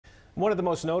One of the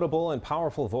most notable and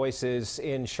powerful voices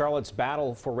in Charlotte's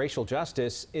battle for racial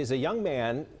justice is a young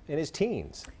man in his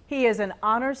teens. He is an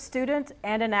honors student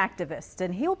and an activist,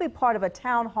 and he will be part of a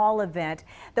town hall event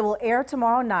that will air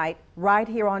tomorrow night right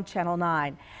here on Channel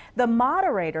 9. The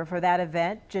moderator for that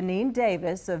event, Janine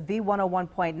Davis of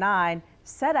V101.9,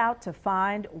 set out to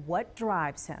find what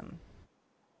drives him.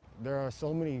 There are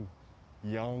so many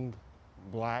young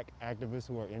black activists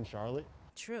who are in Charlotte.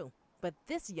 True, but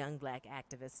this young black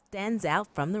activist stands out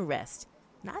from the rest,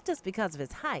 not just because of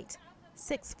his height,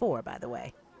 6'4" by the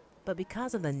way, but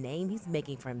because of the name he's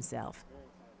making for himself.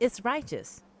 It's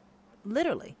righteous.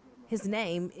 Literally, his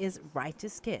name is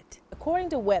Righteous Kit. According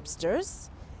to Webster's,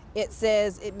 it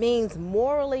says it means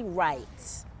morally right,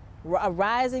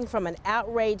 arising from an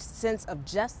outraged sense of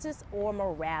justice or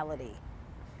morality.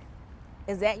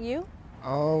 Is that you?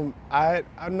 I'm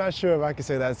not sure if I can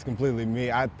say that's completely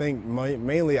me. I think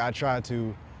mainly I've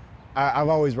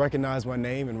always recognized my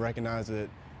name and recognized that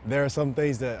there are some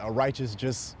things that a righteous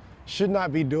just should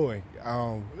not be doing.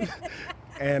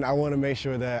 And I want to make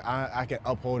sure that I can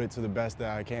uphold it to the best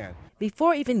that I can.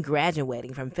 Before even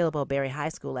graduating from Philip O'Berry High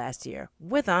School last year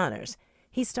with honors,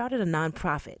 he started a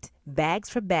nonprofit,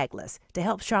 Bags for Bagless, to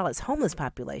help Charlotte's homeless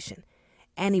population.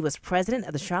 And he was president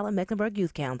of the Charlotte-Mecklenburg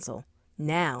Youth Council.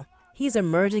 Now, he's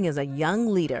emerging as a young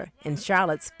leader in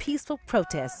Charlotte's peaceful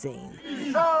protest scene.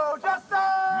 No justice!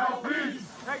 No peace!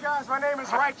 Hey guys, my name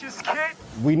is Righteous Kit.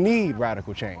 We need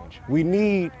radical change. We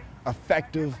need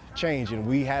effective change, and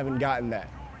we haven't gotten that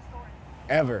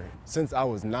ever. Since I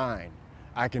was 9,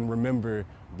 I can remember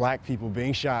black people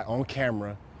being shot on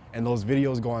camera and those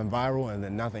videos going viral and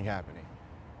then nothing happening.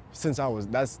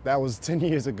 That was 10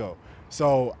 years ago.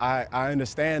 So I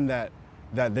understand that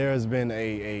there has been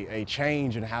a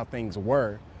change in how things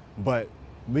were, but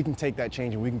we can take that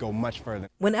change and we can go much further.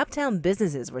 When uptown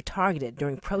businesses were targeted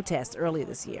during protests earlier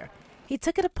this year, he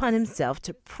took it upon himself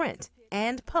to print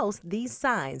and post these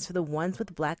signs for the ones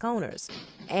with black owners.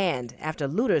 And after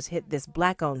looters hit this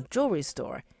black-owned jewelry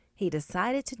store, he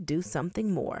decided to do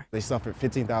something more. They suffered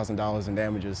 $15,000 in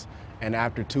damages, and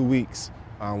after 2 weeks,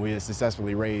 we had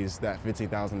successfully raised that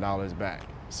 $15,000 back.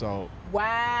 So,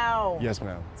 wow. Yes,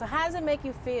 ma'am. So how does it make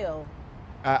you feel?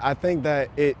 I think that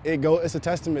it's a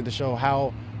testament to show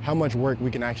how much work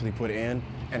we can actually put in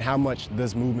and how much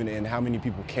this movement and how many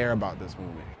people care about this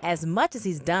movement. As much as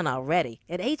he's done already,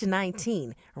 at age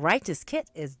 19, Righteous Kit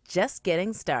is just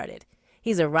getting started.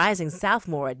 He's a rising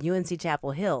sophomore at UNC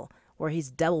Chapel Hill, where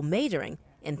he's double majoring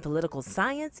in political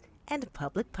science and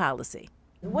public policy.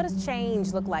 What does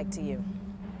change look like to you?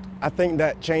 I think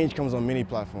that change comes on many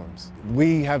platforms.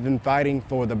 We have been fighting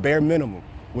for the bare minimum,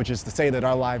 which is to say that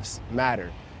our lives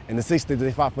matter. In the 60s,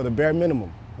 they fought for the bare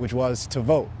minimum, which was to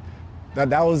vote.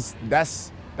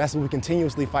 That's what we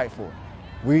continuously fight for.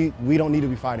 We don't need to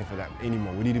be fighting for that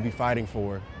anymore. We need to be fighting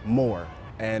for more.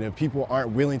 And if people aren't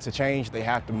willing to change, they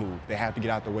have to move. They have to get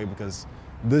out the way, because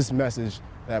this message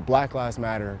that Black Lives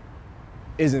Matter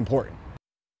is important.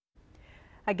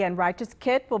 Again, Righteous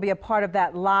Kit will be a part of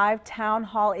that live town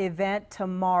hall event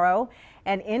tomorrow.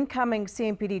 And incoming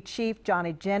CMPD Chief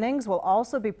Johnny Jennings will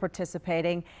also be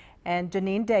participating, and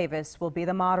Janine Davis will be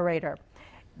the moderator.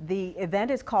 The event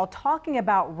is called Talking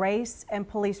About Race and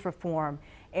Police Reform,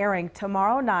 airing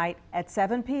tomorrow night at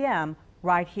 7 p.m.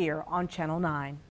 right here on Channel 9.